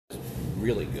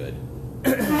really good.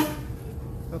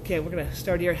 Okay, we're going to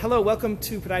start here. Hello, welcome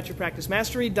to Podiatry Practice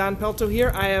Mastery. Don Pelto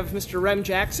here. I have Mr. Rem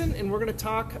Jackson, and we're going to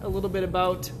talk a little bit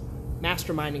about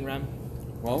masterminding, Rem.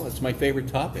 Well, it's my favorite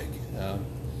topic.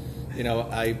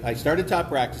 I started Top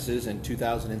Practices in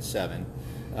 2007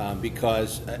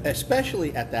 because,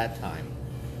 especially at that time,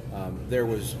 there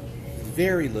was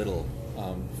very little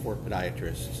for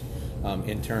podiatrists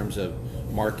in terms of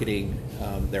marketing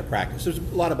their practice. There's a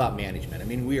lot about management. I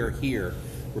mean, we are here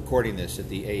recording this at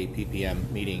the AAPPM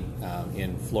meeting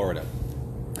in Florida.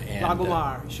 And, Lago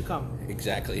Mar, you should come.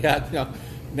 Exactly. Yeah.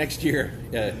 Next year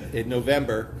in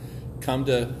November, come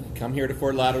here to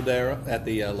Fort Lauderdale at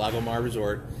the Lago Mar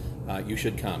Resort. You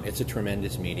should come. It's a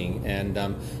tremendous meeting,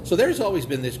 and so there's always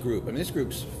been this group. I mean, this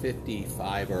group's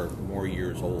 55 or more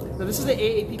years old. So this is the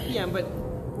AAPPM, but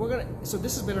so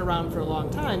this has been around for a long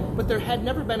time, but there had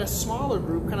never been a smaller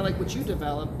group, kind of like what you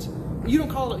developed. You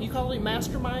call it a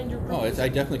mastermind? Your group? Oh, I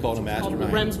definitely call it a mastermind.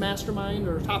 Called REMS Mastermind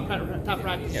or Top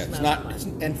Practice. Yeah,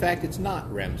 Mastermind. In fact, it's not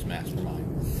REMS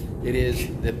Mastermind. It is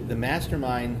the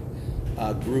mastermind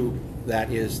group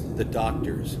that is the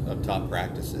doctors of Top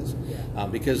Practices,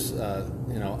 because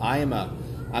I'm a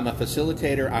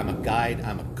facilitator, I'm a guide,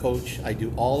 I'm a coach. I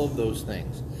do all of those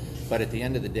things. But at the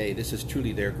end of the day, this is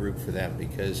truly their group for them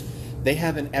because they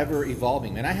have an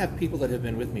ever-evolving, and I have people that have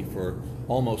been with me for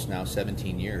almost now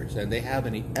 17 years, and they have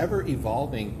an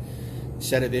ever-evolving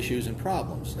set of issues and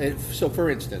problems. So, for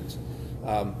instance,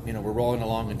 we're rolling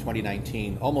along in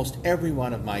 2019. Almost every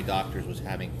one of my doctors was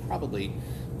having probably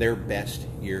their best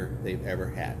year they've ever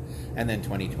had. And then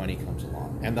 2020 comes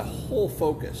along, and the whole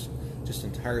focus just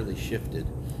entirely shifted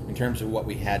in terms of what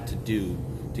we had to do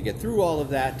to get through all of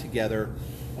that together.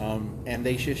 And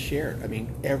they just shared.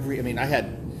 I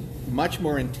had much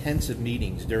more intensive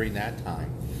meetings during that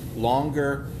time,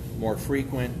 longer, more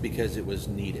frequent because it was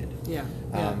needed.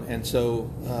 And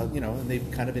so, and they've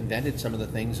kind of invented some of the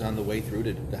things on the way through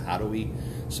to how do we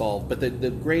solve. But the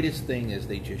greatest thing is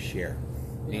they just share.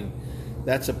 I mean,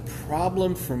 that's a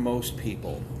problem for most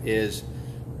people is,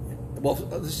 well,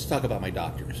 let's talk about my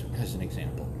doctors as an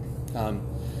example.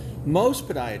 Most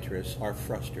podiatrists are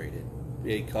frustrated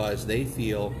because they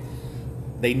feel,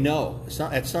 they know,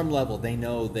 at some level, they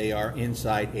know they are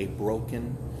inside a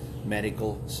broken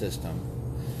medical system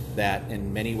that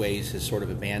in many ways has sort of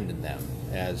abandoned them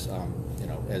as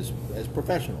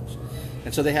professionals.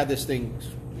 And so they have this thing,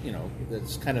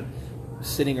 that's kind of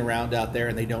sitting around out there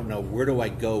and they don't know, where do I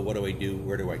go, what do I do,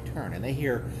 where do I turn? And they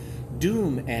hear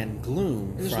doom and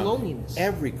gloom from loneliness.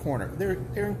 Every corner.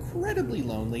 They're incredibly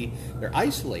lonely, they're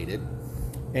isolated,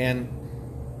 and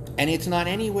it's not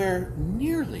anywhere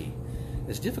nearly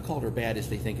as difficult or bad as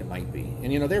they think it might be.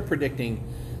 And, they're predicting,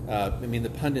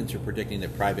 the pundits are predicting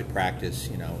that private practice,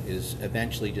 is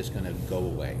eventually just going to go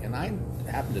away. And I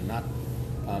happen to not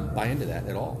buy into that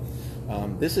at all.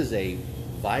 This is a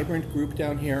vibrant group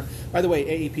down here. By the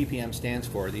way, AAPPM stands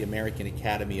for the American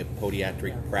Academy of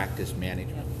Podiatric Practice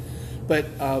Management. But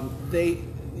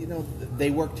they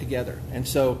work together. And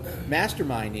so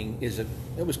masterminding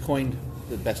it was coined,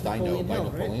 the best I know, by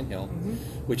Napoleon Hill,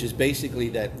 which is basically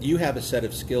that you have a set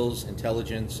of skills,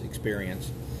 intelligence,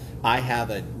 experience. I have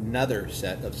another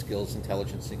set of skills,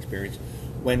 intelligence, and experience.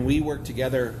 When we work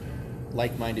together,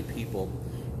 like-minded people,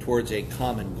 towards a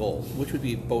common goal, which would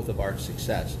be both of our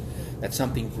success, that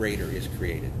something greater is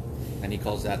created. And he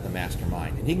calls that the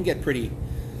mastermind. And he can get pretty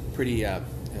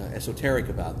esoteric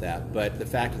about that, but the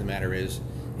fact of the matter is,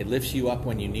 it lifts you up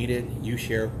when you need it, you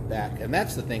share back. And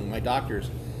that's the thing, my doctors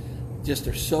just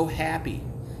are so happy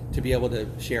to be able to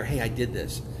share, hey, I did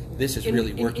this. This is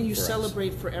really working for us. And you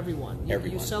celebrate for everyone.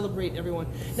 You celebrate everyone.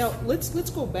 Now, let's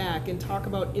go back and talk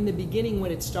about in the beginning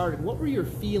when it started. What were your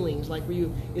feelings? Like,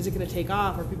 is it going to take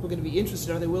off? Are people going to be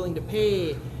interested? Are they willing to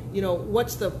pay?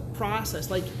 What's the process?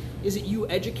 Like, is it you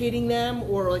educating them?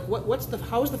 Or, like,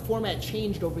 how has the format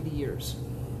changed over the years?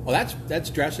 Well, that's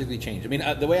drastically changed.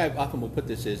 The way I often will put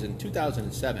this is in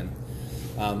 2007,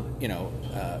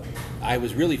 I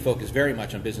was really focused very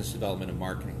much on business development and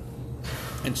marketing.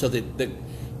 And so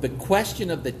the question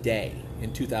of the day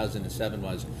in 2007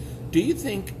 was, do you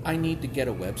think I need to get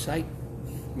a website?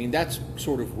 That's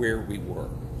sort of where we were.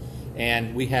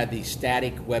 And we had these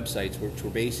static websites, which were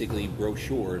basically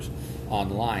brochures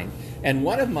online. And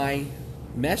one of my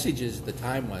messages at the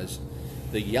time was,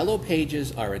 the yellow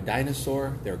pages are a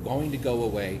dinosaur. They're going to go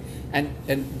away. And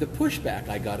the pushback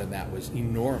I got on that was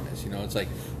enormous. It's like,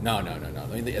 no.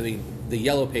 The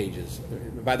yellow pages.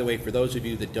 By the way, for those of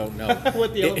you that don't know,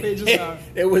 what the yellow pages are,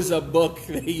 it was a book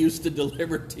they used to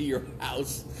deliver to your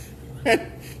house.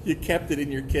 You kept it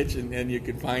in your kitchen and you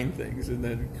could find things. And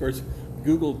then, of course,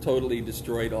 Google totally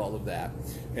destroyed all of that,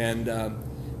 and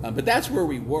but that's where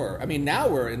we were. I mean, now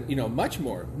we're in, much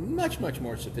more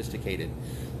sophisticated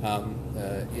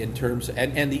in terms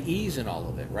and the ease in all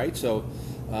of it, right? So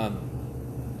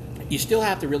you still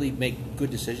have to really make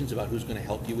good decisions about who's going to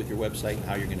help you with your website and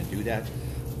how you're going to do that.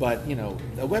 But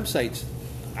a website's,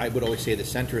 I would always say, the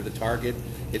center of the target.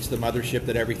 It's the mothership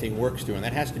that everything works through, and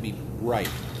that has to be right.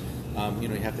 You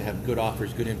have to have good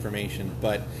offers, good information.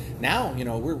 But now,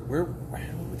 we're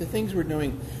the things we're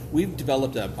doing. We've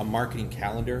developed a marketing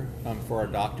calendar for our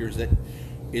doctors that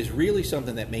is really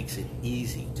something that makes it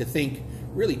easy to think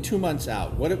really 2 months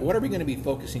out. What are we going to be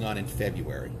focusing on in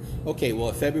February? Okay, well,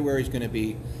 if February is going to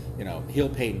be, heel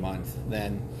pain month,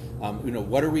 then,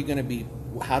 what are we going to be?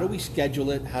 How do we schedule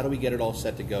it? How do we get it all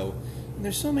set to go? And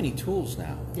there's so many tools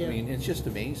now. Yeah. I mean, it's just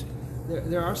amazing.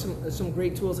 There are some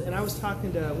great tools, and I was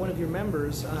talking to one of your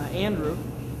members, Andrew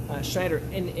Schneider,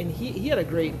 and he had a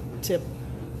great tip.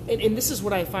 And this is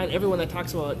what I find everyone that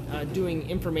talks about doing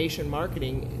information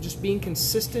marketing, just being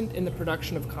consistent in the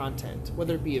production of content,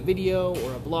 whether it be a video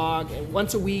or a blog. And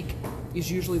once a week is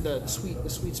usually the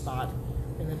sweet spot,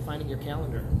 and then finding your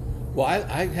calendar. Well,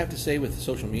 I have to say with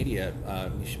social media,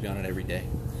 you should be on it every day.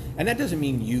 And that doesn't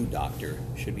mean you, doctor,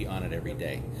 should be on it every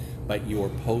day. But your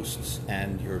posts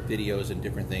and your videos and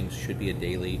different things should be a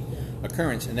daily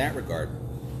occurrence in that regard.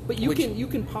 But you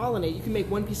can pollinate. You can make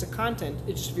one piece of content.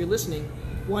 It's just if you're listening,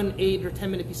 1 8 or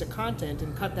 10 minute piece of content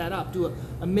and cut that up. Do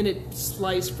a minute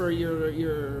slice for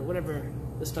your whatever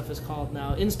this stuff is called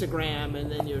now, Instagram,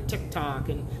 and then your TikTok,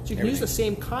 and so you can use the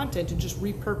same content and just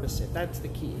repurpose it. That's the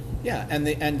key. Yeah, and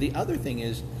the other thing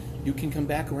is you can come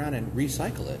back around and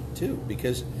recycle it too,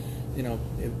 because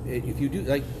if you do,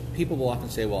 like, people will often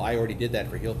say, well, I already did that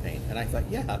for heel pain, and I thought,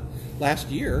 yeah, last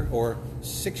year or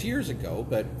 6 years ago,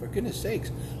 but for goodness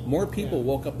sakes, more people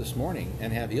woke up this morning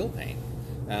and have heel pain.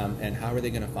 And how are they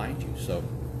going to find you? So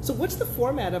what's the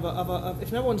format of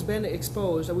if no one's been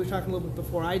exposed? We were talking a little bit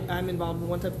before. I'm involved in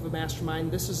one type of a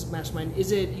mastermind. This is mastermind.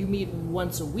 Is it you meet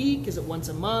once a week? Is it once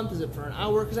a month? Is it for an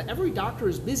hour? Because every doctor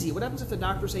is busy. What happens if the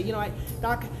doctor say,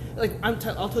 doc, like I'll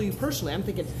tell you personally, I'm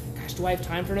thinking, gosh, do I have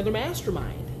time for another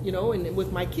mastermind? And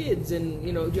with my kids, and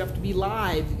do you have to be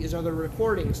live? Are there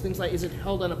recordings? Things like, is it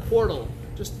held on a portal?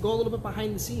 Just go a little bit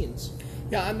behind the scenes.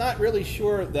 Yeah, I'm not really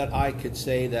sure that I could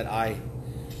say that I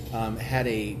had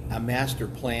a master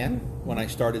plan when I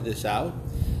started this out,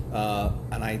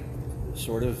 and I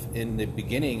sort of, in the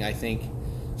beginning, I think,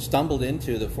 stumbled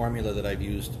into the formula that I've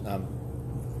used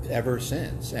ever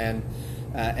since, and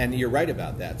you're right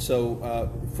about that. So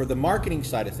for the marketing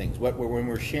side of things, when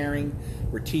we're sharing,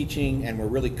 we're teaching, and we're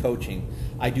really coaching,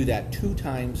 I do that 2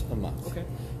 times a month. Okay.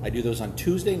 I do those on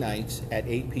Tuesday nights at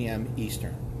 8 p.m.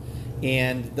 Eastern,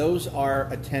 and those are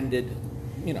attended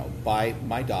by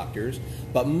my doctors,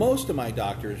 but most of my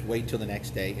doctors wait till the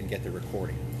next day and get the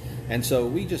recording. And so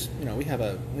we just, we have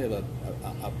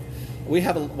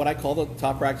what I call the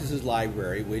Top Practices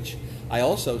Library, which I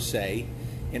also say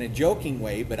in a joking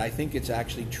way, but I think it's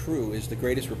actually true, is the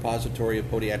greatest repository of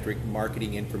podiatric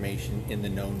marketing information in the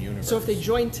known universe. So if they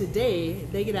join today,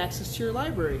 they get access to your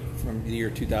library. From the year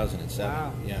 2007.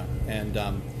 Wow. Yeah.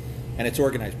 And it's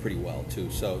organized pretty well too.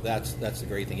 So that's the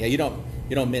great thing. Yeah, you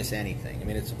don't miss anything. I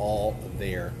mean, it's all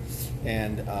there,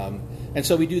 and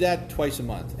so we do that twice a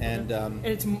month, and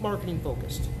it's marketing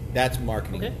focused. That's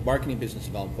marketing, marketing business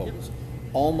development focused. Yep.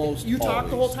 Almost. You talk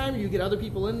always. The whole time, or you get other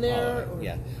people in there.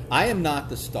 Yeah, I am not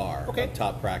the star of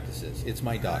Top Practices. It's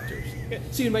my doctors.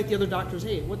 So you invite the other doctors.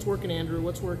 Hey, what's working, Andrew?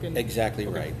 What's working? Exactly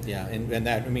right. Yeah, and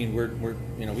that, I mean, we're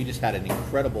we just had an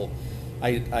incredible.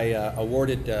 I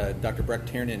awarded Dr. Breck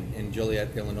Tiernan in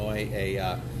Joliet, Illinois,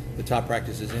 the Top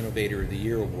Practices Innovator of the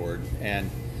Year award, and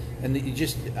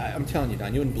I'm telling you,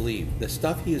 Don, you wouldn't believe the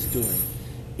stuff he is doing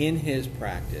in his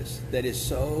practice that is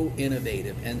so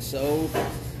innovative and so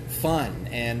fun,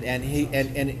 when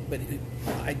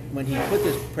he put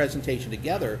this presentation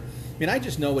together, I mean, I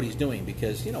just know what he's doing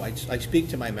because I speak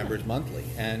to my members monthly,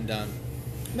 and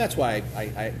that's why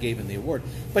I gave him the award.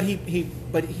 But he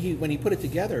when he put it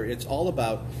together, it's all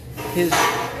about his.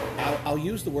 I'll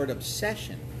use the word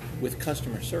obsession with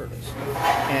customer service,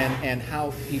 and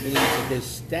how he believes that his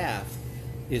staff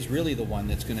is really the one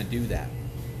that's going to do that.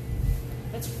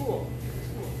 That's cool.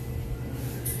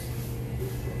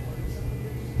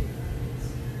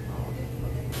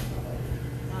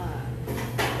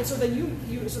 So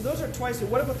then so those are twice.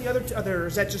 What about the other?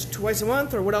 Is that just twice a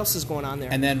month, or what else is going on there?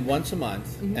 And then once a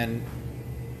month, and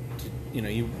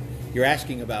you're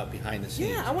asking about behind the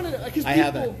scenes. Yeah, I want to. I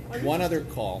have one other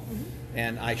call,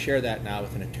 and I share that now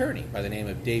with an attorney by the name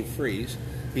of Dave Fries.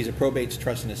 He's a probates,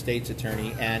 trust, and estates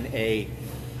attorney, and a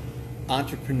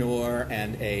entrepreneur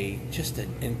and just an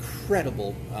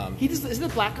incredible isn't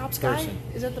it Black Ops guy? person.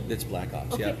 Is that the? It's Black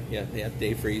Ops. Okay. Yeah.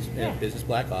 Dave Freeze, Yeah. Business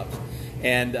Black Ops,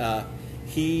 and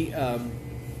he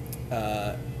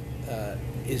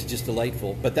is just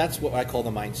delightful. But that's what I call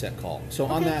the mindset call. So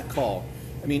on that call,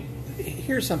 I mean,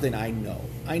 here's something I know.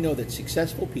 I know that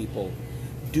successful people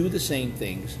do the same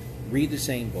things, read the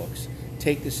same books,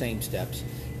 take the same steps,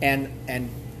 and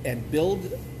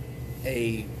build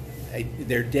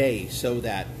their day so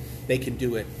that they can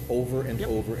do it over and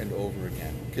over and over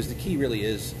again. Because the key really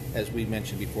is, as we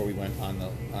mentioned before we went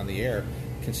on the air,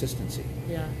 consistency.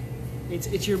 Yeah,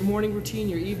 it's your morning routine,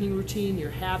 your evening routine,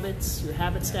 your habit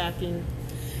stacking.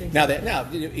 Now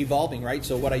evolving, right?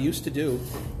 So what I used to do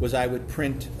was I would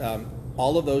print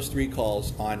all of those 3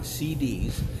 calls on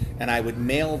CDs, and I would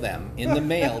mail them in the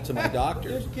mail to my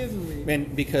doctors. You're kidding me.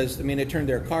 And because it turned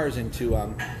their cars into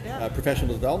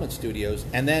professional development studios,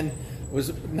 and then it was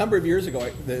a number of years ago.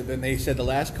 Then they said the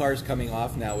last car's coming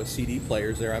off now with CD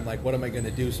players there. I'm like, what am I going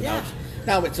to do? So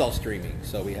now it's all streaming,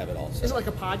 so we have it all set. Is it like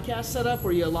a podcast setup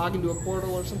where you log into a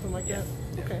portal or something like that?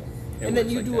 Yeah. Okay. It and then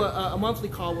you like do a monthly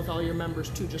call with all your members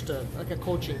too, just like a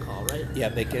coaching call, right? Yeah,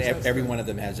 they can. Every one of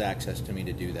them has access to me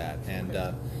to do that, and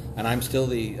I'm still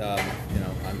the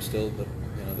I'm still the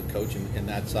coach in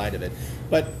that side of it.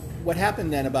 But what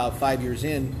happened then about 5 years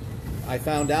in, I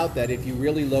found out that if you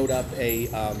really load up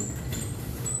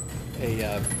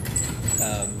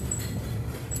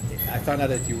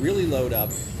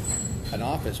an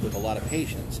office with a lot of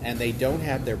patients, and they don't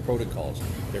have their protocols,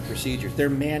 their procedures, their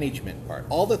management part,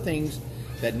 all the things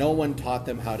that no one taught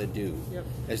them how to do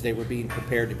as they were being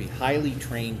prepared to be highly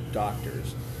trained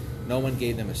doctors. No one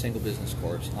gave them a single business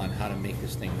course on how to make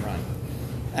this thing run.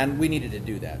 And we needed to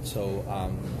do that. So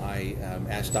I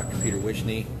asked Dr. Peter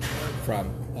Wishney from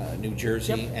New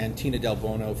Jersey and Tina Del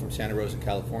Bono from Santa Rosa,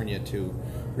 California, to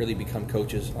really become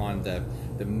coaches on the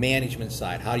management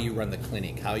side. How do you run the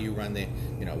clinic? How you run the,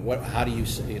 how do you,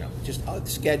 just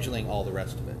scheduling all the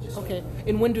rest of it. Okay.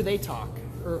 And when do they talk?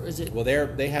 Or is it? Well,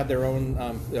 they have their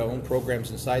own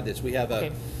programs inside this. We have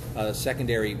a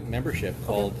secondary membership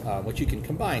called, which you can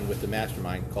combine with the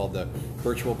mastermind, called the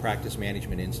Virtual Practice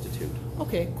Management Institute.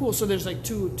 Okay, cool. So there's like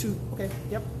two. Okay,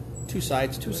 yep. Two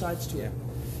sides to it. Yeah.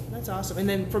 That's awesome. And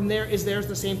then from there, is theirs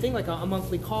the same thing, like a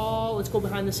monthly call? Let's go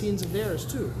behind the scenes of theirs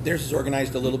too. Theirs is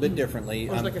organized a little bit differently.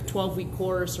 Or is it like a 12-week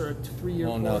course or a 3-year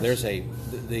course? No, there's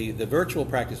the Virtual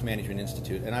Practice Management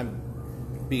Institute, and I'm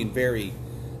being very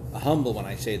humble when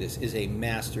I say this, is a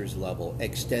master's level,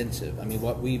 extensive. I mean,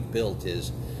 what we've built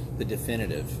is the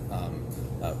definitive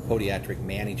podiatric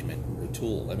management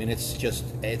tool. I mean,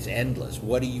 it's endless.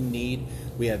 What do you need?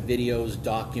 We have videos,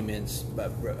 documents,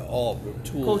 all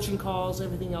tools. Coaching calls,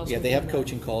 everything else. Yeah, they have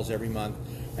coaching calls every month.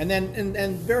 And then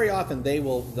and very often they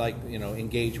will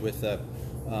engage with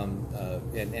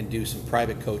and do some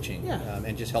private coaching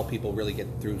and just help people really get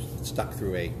stuck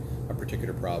through a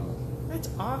particular problem. That's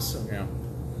awesome. Yeah.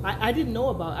 I didn't know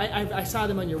about. I saw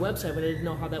them on your website, but I didn't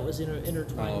know how that was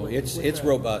intertwined. Oh, it's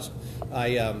robust.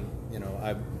 I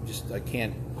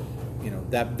can't.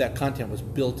 That content was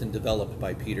built and developed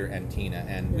by Peter and Tina,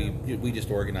 and we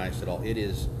just organized it all. It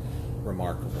is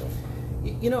remarkable.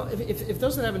 If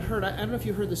those that haven't heard, I don't know if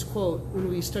you heard this quote when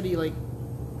we study like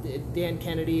Dan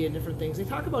Kennedy and different things. They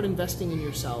talk about investing in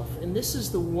yourself, and this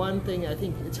is the one thing I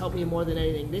think it's helped me more than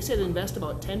anything. They said invest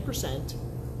about 10%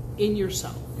 in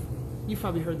yourself. You've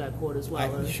probably heard that quote as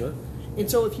well. Sure. And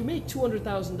so if you make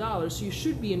 $200,000, you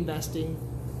should be investing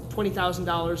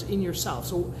 $20,000 in yourself.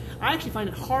 So I actually find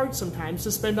it hard sometimes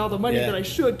to spend all the money that I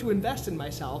should to invest in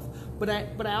myself. But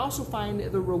I also find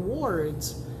the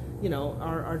rewards,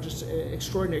 are just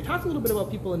extraordinary. Talk a little bit about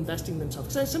people investing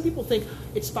themselves. Because some people think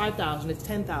it's $5,000, it's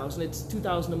 $10,000, it's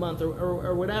 $2,000 a month,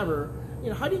 or whatever.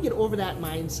 How do you get over that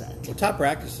mindset? Well, Top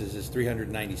Practices is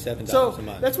 $397 a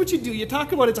month. That's what you do. You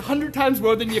talk about it's 100 times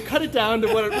more, then you cut it down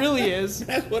to what it really is.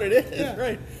 That's what it is,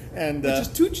 right? And which is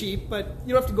too cheap, but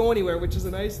you don't have to go anywhere, which is a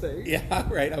nice thing. Yeah,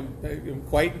 right. I'm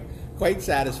quite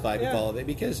satisfied with all of it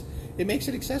because it makes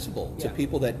it accessible to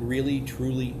people that really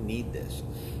truly need this.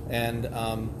 And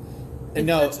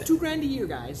that's $2,000 a year,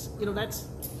 guys. That's.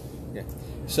 Yeah.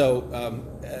 So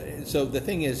the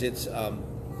thing is, it's.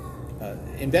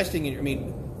 Investing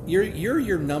in, you're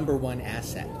your number one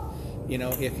asset.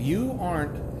 If you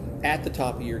aren't at the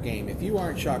top of your game, if you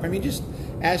aren't sharp, just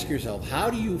ask yourself, how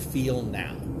do you feel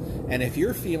now? And if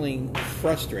you're feeling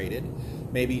frustrated,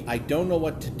 maybe I don't know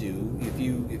what to do. If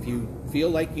you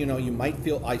feel like you might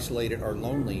feel isolated or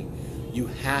lonely, you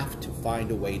have to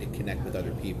find a way to connect with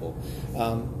other people.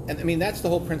 And that's the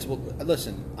whole principle.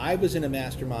 Listen, I was in a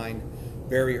mastermind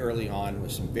very early on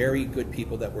with some very good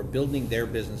people that were building their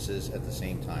businesses at the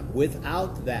same time.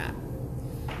 Without that,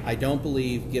 I don't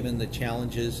believe, given the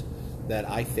challenges that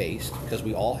I faced, because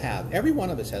we all have, every one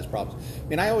of us has problems. I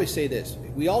mean, I always say this,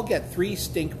 we all get 3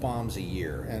 stink bombs a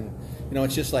year, and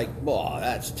it's just like, oh,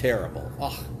 that's terrible.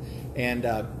 Oh. And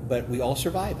but we all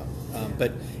survive them.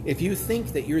 But if you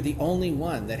think that you're the only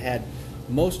one that had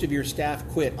most of your staff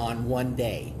quit on one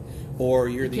day, or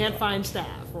you can't find staff,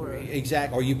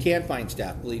 or you can't find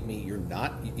staff, believe me, you're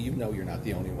not. You're not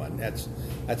the only one.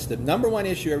 That's the number one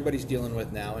issue everybody's dealing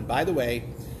with now. And by the way,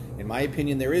 in my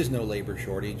opinion, there is no labor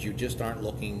shortage. You just aren't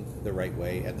looking the right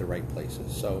way at the right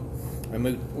places. So, I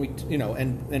mean,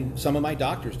 and some of my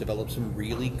doctors developed some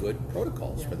really good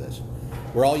protocols for this.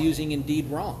 We're all using Indeed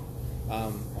wrong.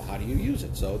 Well, how do you use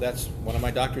it? So that's one of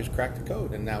my doctors cracked the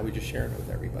code, and now we just share it with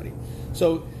everybody.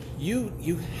 So you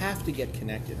have to get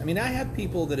connected. I mean, I have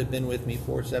people that have been with me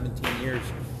for 17 years,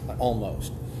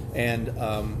 almost, and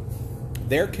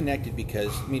they're connected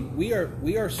because, I mean, we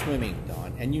are swimming,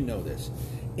 Don, and you know this,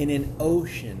 in an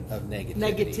ocean of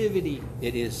negativity.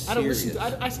 It is serious. I don't listen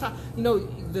to, I stop,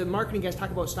 the marketing guys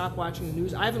talk about stop watching the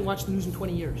news. I haven't watched the news in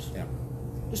 20 years. Yeah.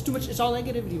 There's too much, it's all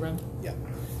negativity, Rem. Yeah.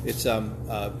 It's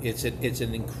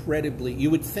an incredibly, you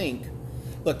would think,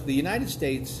 look, the United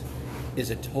States is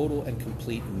a total and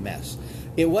complete mess.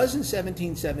 It was in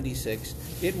 1776.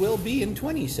 It will be in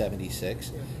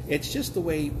 2076. It's just the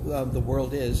way the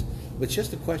world is. But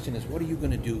just the question is, what are you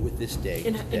going to do with this day?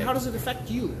 And how does it affect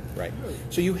you? Right.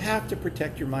 So you have to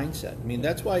protect your mindset. I mean,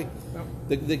 that's why,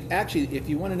 actually, if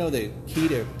you want to know the key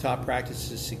to Top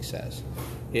Practices success,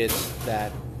 it's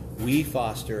that we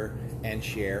foster and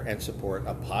share and support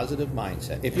a positive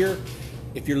mindset. If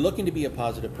you're looking to be a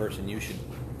positive person, you should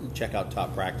check out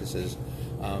Top Practices.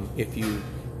 If you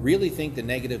really think the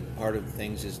negative part of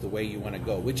things is the way you want to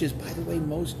go, which is, by the way,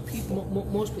 most people.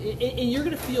 And you're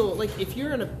going to feel like if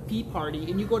you're in a pee party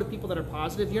and you go to people that are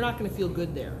positive, you're not going to feel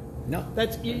good there. No.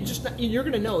 You're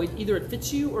going to know either it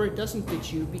fits you or it doesn't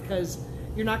fit you, because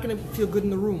you're not going to feel good in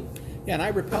the room. Yeah, and I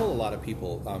repel a lot of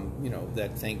people,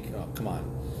 that think, oh, come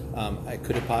on,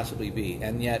 could it possibly be?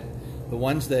 And yet, the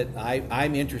ones that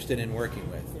I'm interested in working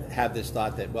with have this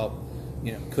thought that, well,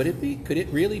 could it be? Could it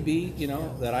really be?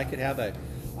 That I could have a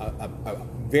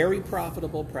very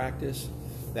profitable practice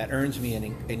that earns me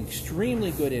an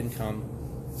extremely good income,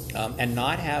 and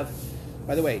not have,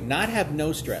 by the way, not have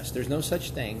no stress. There's no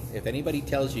such thing. If anybody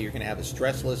tells you you're going to have a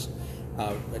stressless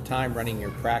time running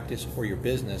your practice or your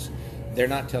business, they're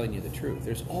not telling you the truth.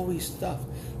 There's always stuff.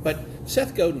 But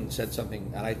Seth Godin said something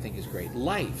that I think is great.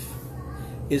 Life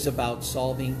is about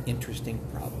solving interesting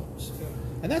problems.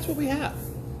 And that's what we have.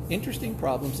 Interesting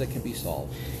problems that can be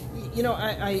solved.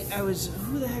 I was,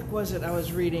 who the heck was it I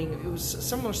was reading? It was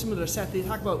someone similar to Seth. They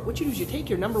talk about what you do is you take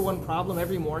your number one problem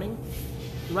every morning,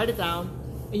 you write it down,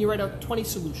 and you write out 20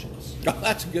 solutions. Oh,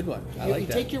 that's a good one. I like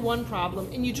that. You take your one problem,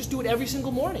 and you just do it every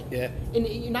single morning. Yeah.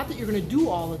 And not that you're going to do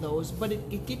all of those, but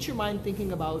it gets your mind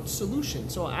thinking about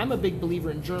solutions. So I'm a big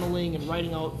believer in journaling and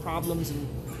writing out problems and,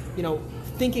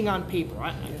 thinking on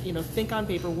paper. Think on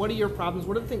paper. What are your problems?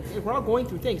 What are the things? We're all going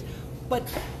through things. But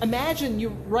imagine you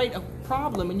write a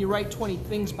problem and you write 20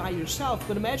 things by yourself,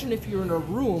 but imagine if you're in a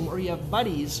room or you have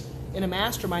buddies in a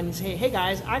mastermind and say, hey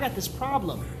guys, I got this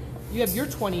problem. You have your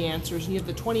 20 answers and you have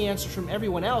the 20 answers from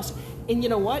everyone else. And you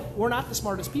know what? We're not the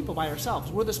smartest people by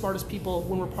ourselves. We're the smartest people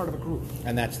when we're part of a group.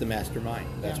 And that's the mastermind.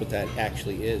 That's what that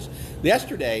actually is.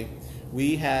 Yesterday,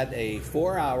 we had a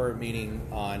 4-hour meeting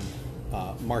on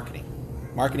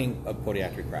marketing of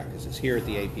podiatric practices here at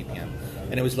the APPM.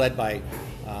 And it was led by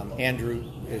Andrew,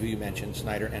 who you mentioned,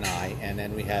 Snyder, and I. And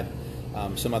then we had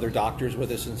some other doctors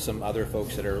with us and some other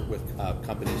folks that are with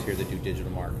companies here that do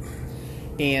digital marketing.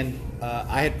 And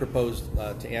I had proposed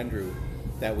to Andrew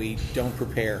that we don't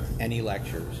prepare any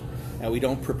lectures, and we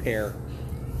don't prepare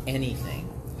anything.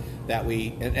 That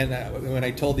we and when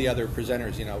I told the other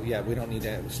presenters, we don't need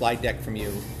a slide deck from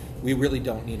you. We really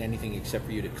don't need anything except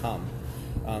for you to come.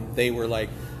 They were like,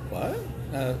 what?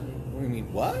 I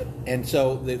mean, what? And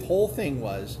so the whole thing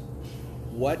was,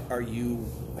 what are you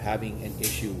having an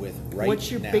issue with right now?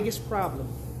 What's your biggest problem?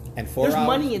 And 4 hours. There's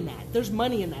money in that. There's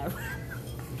money in that.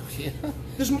 Yeah.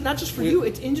 There's not just for you.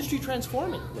 It's industry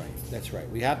transforming. Right. That's right.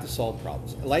 We have to solve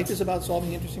problems. Life is about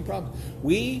solving interesting problems.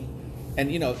 The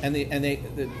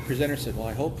presenter said, well,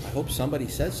 I hope somebody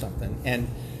says something. And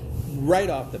right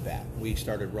off the bat, we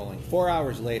started rolling. 4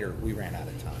 hours later, we ran out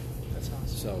of time. That's awesome.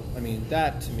 So, I mean,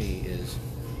 that to me is,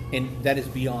 and that is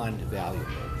beyond valuable.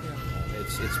 Yeah.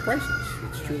 It's priceless.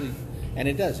 It's truly, and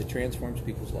it does. It transforms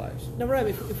people's lives. Now, Rob,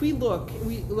 if we go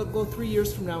 3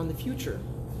 years from now in the future,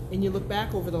 and you look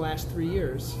back over the last 3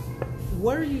 years,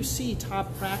 where do you see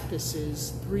Top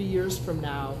Practices 3 years from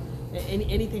now?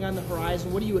 Anything on the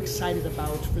horizon? What are you excited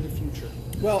about for the future?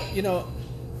 Well,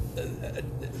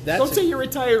 don't say you're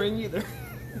retiring either.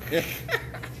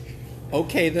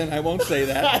 Okay, then I won't say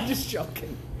that. I'm just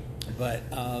joking. But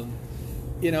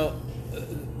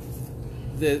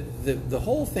the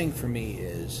whole thing for me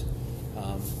is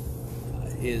I'm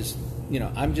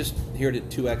just here to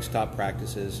 2X Top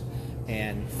Practices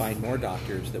and find more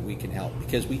doctors that we can help,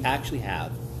 because we actually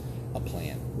have a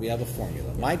plan. We have a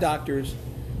formula. My doctors,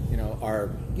 are...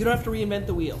 You don't have to reinvent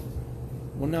the wheel.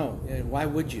 Well, no. Why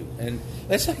would you? And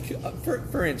that's like,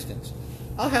 for instance,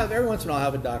 every once in a while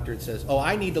I'll have a doctor that says,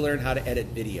 I need to learn how to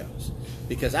edit videos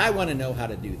because I want to know how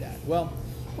to do that. Well,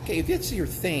 okay, if it's your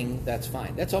thing, that's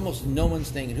fine. That's almost no one's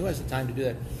thing, and who has the time to do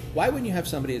that? Why wouldn't you have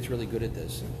somebody that's really good at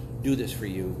this do this for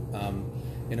you?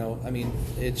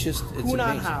 It's just... It's who,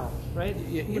 not amazing. how, right?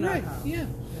 You're right. Yeah.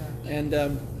 And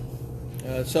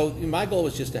so my goal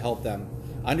was just to help them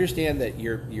understand that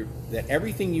that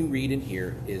everything you read and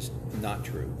hear is not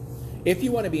true. If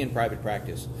you want to be in private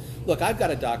practice, look, I've got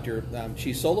a doctor.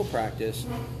 She's solo practice,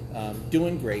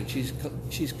 doing great. She's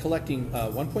collecting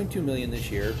 $1.2 million this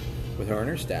year with her and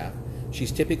her staff.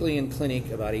 She's typically in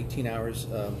clinic about 18 hours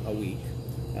a week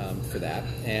for that,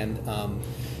 and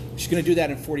she's going to do that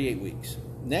in 48 weeks.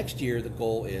 Next year, the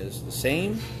goal is the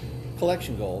same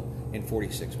collection goal in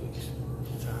 46 weeks.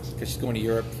 Because she's going to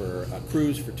Europe for a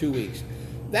cruise for 2 weeks.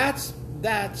 That's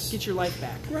get your life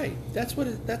back. Right. That's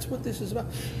what this is about.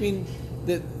 I mean,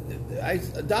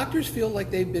 doctors feel like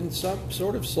they've been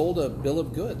sort of sold a bill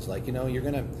of goods. Like, you're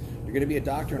gonna be a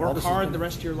doctor and work all this hard the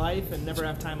rest of your life and never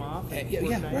have time off. Right.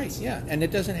 Yeah, and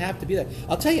it doesn't have to be that.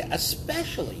 I'll tell you,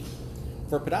 especially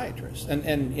for podiatrists,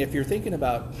 and if you're thinking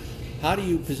about how do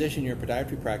you position your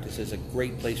podiatry practice as a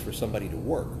great place for somebody to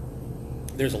work,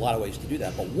 there's a lot of ways to do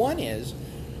that. But one is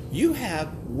you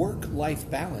have work-life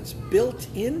balance built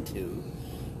into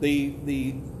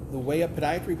the way a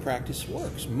podiatry practice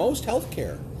works. Most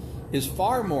healthcare is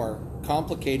far more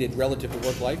complicated relative to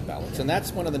work-life balance, and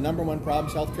that's one of the number one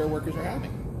problems healthcare workers are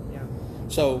having. Yeah.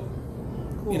 So,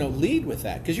 lead with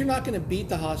that, because you're not going to beat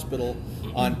the hospital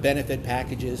on benefit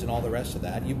packages and all the rest of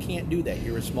that. You can't do that.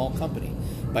 You're a small company,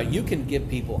 but you can give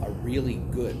people a really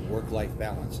good work-life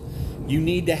balance. You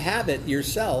need to have it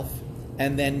yourself,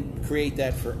 and then create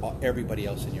that for everybody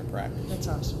else in your practice. That's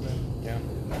awesome, man. Yeah.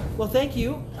 Well, thank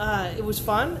you. It was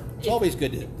fun. It's always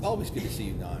good to see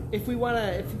you, Don. If people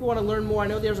want to learn more, I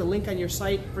know there's a link on your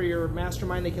site for your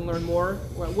mastermind. They can learn more.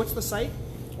 What's the site?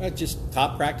 Just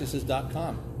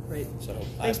toppractices.com. Great. So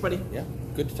thanks, buddy. Yeah.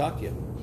 Good to talk to you.